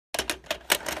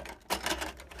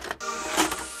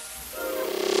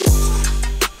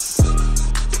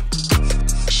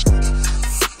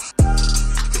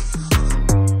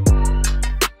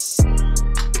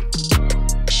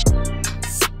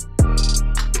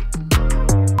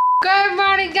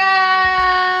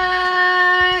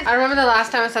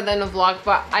time I said that in a vlog,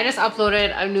 but I just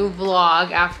uploaded a new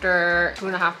vlog after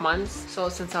 2.5 months. So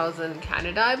since I was in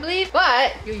Canada, I believe.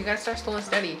 But you gotta start slow and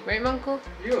steady, right, Munko?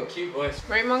 You're a cute boy.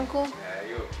 Right, Munko? Yeah,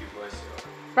 you're a cute boy.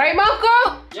 Right,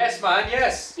 Munko? Yes, man.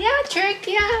 Yes. Yeah, trick.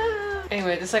 Yeah.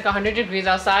 Anyway, it's like 100 degrees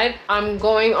outside. I'm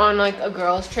going on like a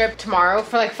girls trip tomorrow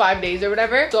for like 5 days or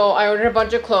whatever. So I ordered a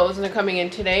bunch of clothes and they're coming in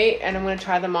today, and I'm gonna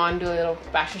try them on, do a little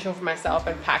fashion show for myself,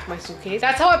 and pack my suitcase.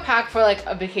 That's how I pack for like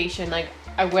a vacation. Like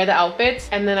I wear the outfits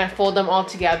and then I fold them all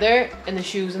together, and the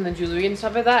shoes and the jewelry and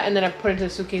stuff like that, and then I put it into the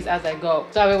suitcase as I go.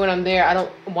 So that way when I'm there, I don't,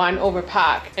 one,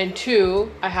 overpack, and two,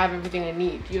 I have everything I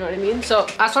need. You know what I mean? So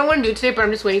that's what I'm gonna do today, but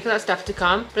I'm just waiting for that stuff to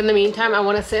come. But in the meantime, I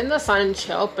wanna sit in the sun and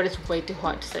chill, but it's way too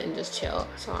hot to sit and just chill.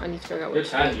 So I need to figure out what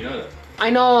to do. You're tan, you know that. I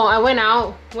know, I went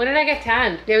out. When did I get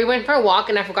tanned? Yeah, we went for a walk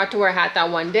and I forgot to wear a hat that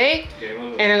one day.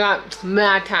 And I got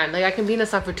mad tan. Like I can be in the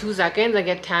sun for 2 seconds, I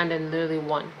get tanned in literally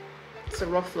 1. It's a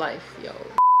rough life, yo.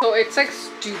 So it's like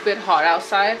stupid hot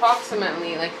outside,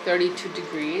 approximately like 32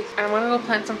 degrees. And I wanna go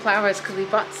plant some flowers because we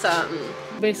bought some.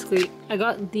 Basically, I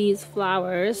got these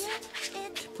flowers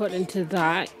to put into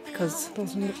that because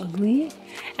those are ugly.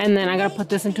 And then I gotta put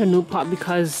this into a new pot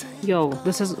because, yo,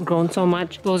 this has grown so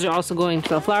much. Those are also going to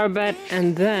the flower bed.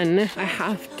 And then I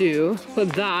have to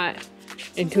put that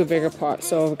into a bigger pot.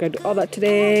 So we're gonna do all that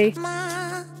today.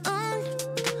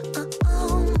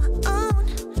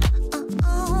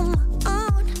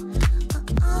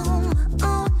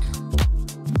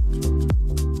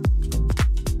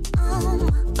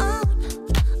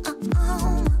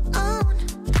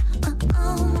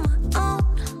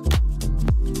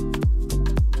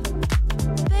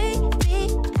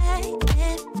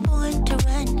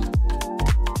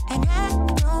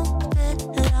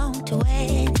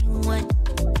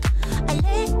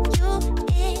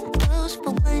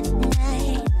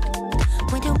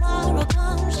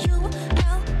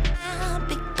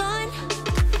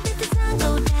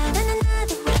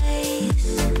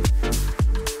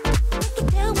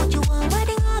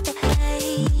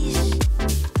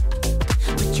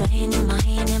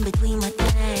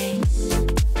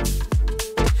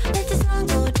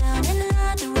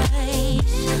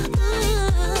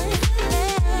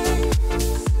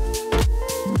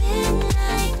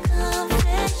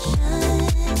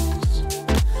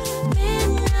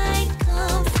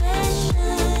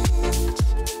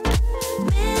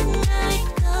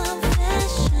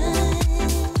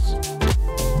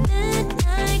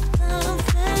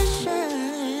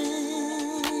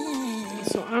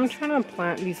 I'm trying to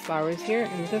plant these flowers here,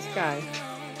 and this guy.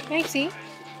 Maxie,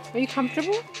 are you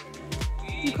comfortable?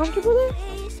 You comfortable there?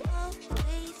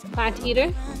 Plant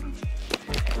eater?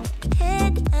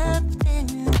 Head up in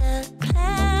the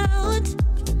clouds.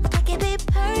 I can be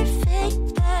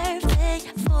perfect,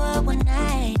 perfect for one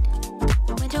night.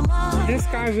 When tomorrow, this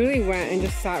guy really went and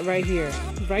just sat right here,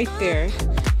 right there.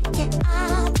 yeah,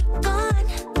 I'll be gone.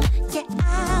 Yeah,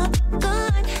 I'll be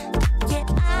gone. Yeah,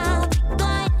 I'll be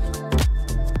gone.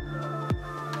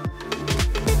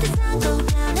 Let the sun go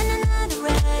down and another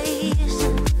rise.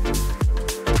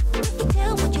 You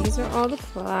tell what you These are all the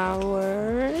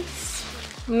flowers.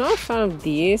 I'm not a fan of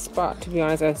these, but to be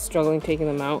honest, I was struggling taking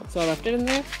them out, so I left it in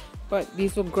there. But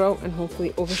these will grow and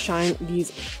hopefully overshine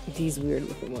these weird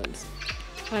looking ones.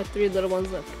 I had 3 little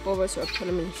ones left over, so I put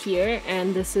them in here.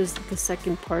 And this is the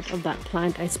second part of that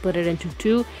plant. I split it into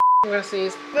 2. I'm gonna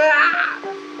sneeze.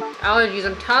 Allergies,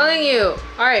 I'm telling you.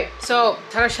 All right, so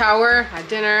had a shower, had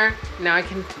dinner. Now I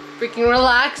can freaking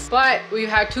relax. But we've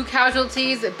had 2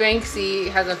 casualties.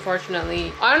 Banksy has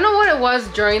unfortunately, I don't know what it was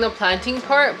during the planting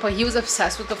part, but he was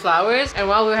obsessed with the flowers. And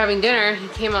while we were having dinner, he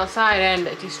came outside and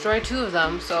destroyed 2 of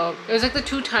them. So it was like the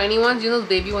 2 tiny ones, you know, those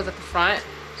baby ones at the front.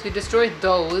 So we destroyed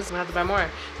those. I'm gonna have to buy more.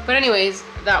 But anyways,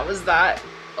 that was that.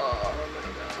 Oh my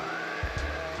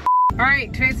god.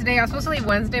 Alright, today's the day. I was supposed to leave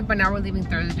Wednesday, but now we're leaving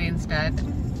Thursday instead.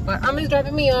 But Ami's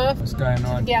dropping me off. What's going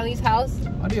on? Gally's house.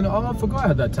 I didn't know. I forgot I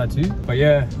had that tattoo. But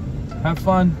yeah, have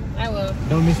fun. I will.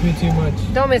 Don't miss me too much.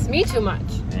 Don't miss me too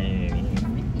much.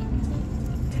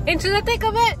 Into the thick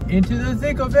of it. Into the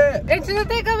thick of it. Into the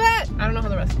thick of it. I don't know how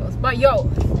the rest goes. But yo,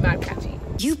 mad catchy.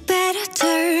 You better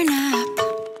turn up.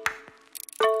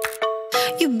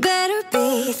 You better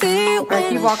be there. Alright,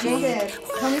 keep walking.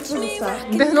 Tell me for the stuff.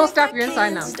 There's no stuff, you're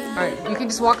inside now. Alright, you can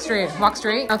just walk straight. Walk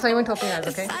straight. I'll tell you when to open your eyes,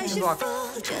 okay? You just walk.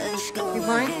 Keep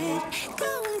going.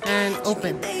 And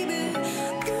open. Just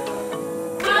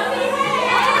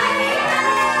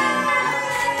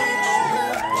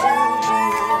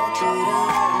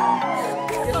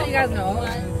so you guys know,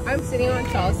 I'm sitting on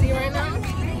Chelsea right now.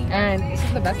 And this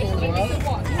is the best thing in the world.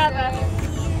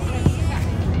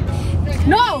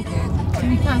 No!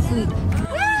 You can't sleep.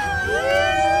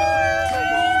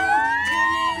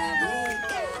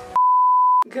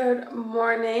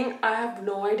 morning. I have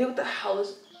no idea what the hell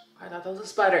is... I thought that was a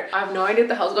spider. I have no idea what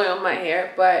the hell's going on with my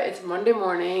hair, but it's Monday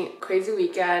morning, crazy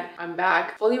weekend. I'm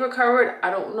back, fully recovered. I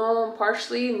don't know,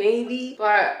 partially, maybe,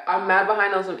 but I'm mad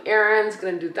behind on some errands.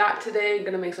 Gonna do that today.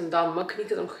 Gonna make some dal makhani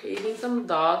because I'm craving some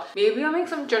dal. Maybe I'll make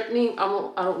some chutney. I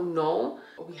don't know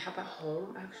what we have at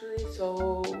home actually.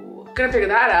 So gonna figure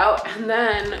that out and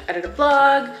then edit a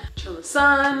vlog, chill in the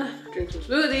sun, drink some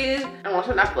smoothies, and watch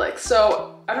on Netflix.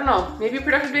 So I don't know, maybe a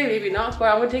productive day, maybe not, but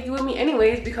I'm gonna take you with me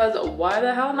anyways because why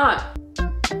the hell not?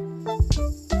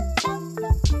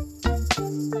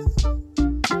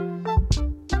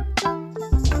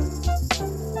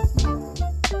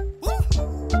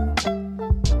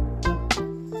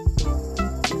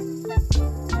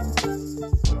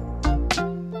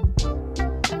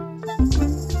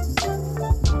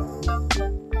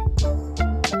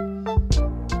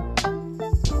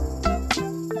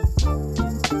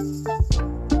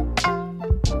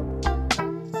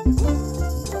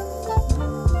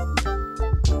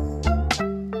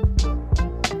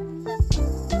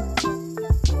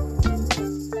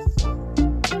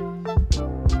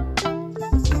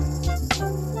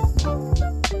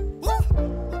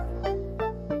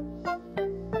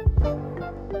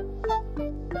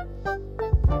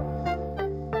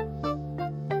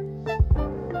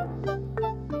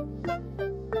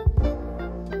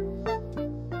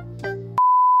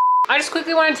 I just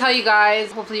quickly want to tell you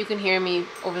guys, hopefully you can hear me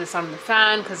over the sound of the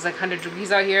fan because it's like 100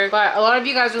 degrees out here. But a lot of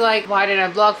you guys are like, why did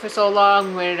I vlog for so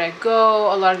long? Where did I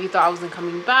go? A lot of you thought I wasn't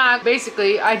coming back.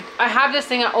 Basically, I have this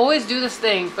thing, I always do this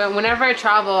thing, but whenever I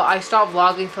travel, I stop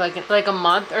vlogging for like a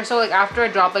month or so. Like after I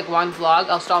drop like one vlog,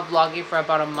 I'll stop vlogging for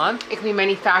about a month. It could be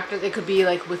many factors. It could be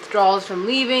like withdrawals from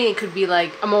leaving. It could be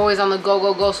like I'm always on the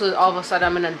go, so all of a sudden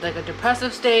I'm in like a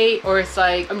depressive state, or it's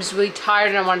like I'm just really tired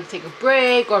and I want to take a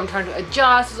break, or I'm trying to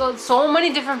adjust. So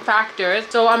many different factors.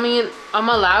 So I mean, I'm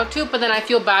allowed to, but then I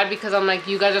feel bad because I'm like,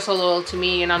 you guys are so loyal to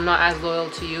me and I'm not as loyal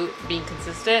to you being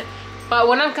consistent. But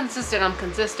when I'm consistent, I'm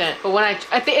consistent. But when I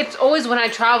think it's always when I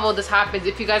travel this happens.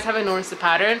 If you guys haven't noticed the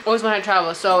pattern, always when I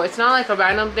travel. So it's not like a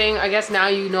random thing. I guess now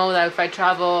you know that if I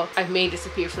travel, I may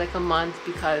disappear for like a month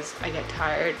because I get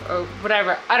tired or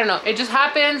whatever. I don't know. It just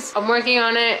happens. I'm working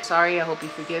on it. Sorry, I hope you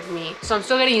forgive me. So I'm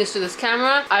still getting used to this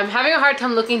camera. I'm having a hard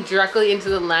time looking directly into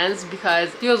the lens because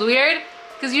it feels weird.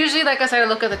 Because usually, like I said, I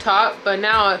look at the top, but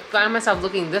now I find myself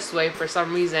looking this way for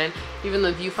some reason, even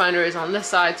the viewfinder is on this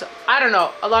side. So I don't know,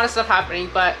 a lot of stuff happening.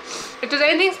 But if there's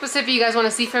anything specific you guys want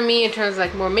to see from me in terms of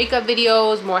like more makeup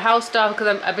videos, more house stuff,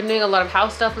 because I've been doing a lot of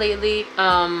house stuff lately,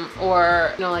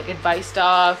 or you know, like advice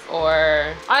stuff,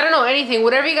 or I don't know, anything,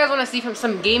 whatever you guys want to see from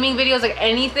some gaming videos, like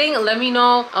anything, let me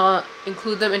know.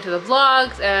 Include them into the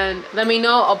vlogs and let me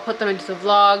know. I'll put them into the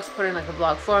vlogs, put it in like a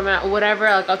vlog format or whatever.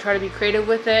 Like I'll try to be creative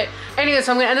with it. Anyway,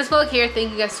 so I'm gonna end this vlog here.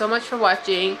 Thank you guys so much for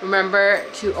watching. Remember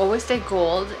to always stay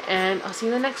gold and I'll see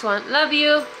you in the next one. Love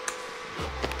you.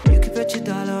 You can put your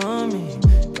dollar on me.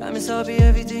 Promise I'll be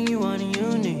everything you want and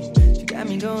you need. You got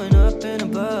me going up and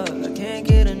above. I can't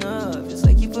get enough. It's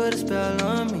like you put a spell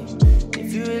on me.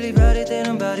 If you really about it, then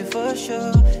I'm about it for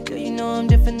sure. Girl, you know I'm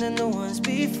different than the ones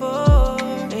before.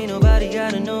 Ain't nobody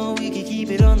gotta know, we can keep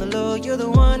it on the low. You're the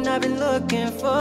one I've been looking for.